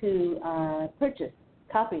like to purchase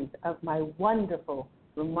copies of my wonderful,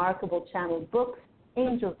 remarkable channeled books,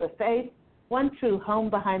 Angels of Faith, One True Home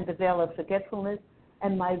Behind the Veil of Forgetfulness,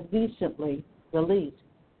 and my recently released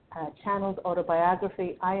channeled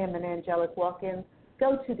autobiography, I Am an Angelic Walk-In,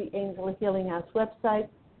 go to the Angel Healing House website,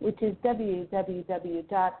 which is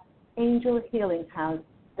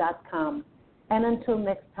www.angelhealinghouse.com. And until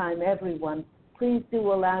next time, everyone, please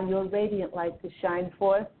do allow your radiant light to shine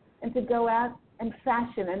forth and to go out and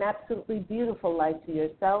fashion an absolutely beautiful light to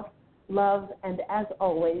yourself, love, and as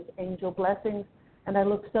always, angel blessings. And I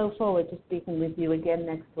look so forward to speaking with you again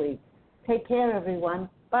next week. Take care, everyone.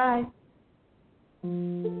 Bye.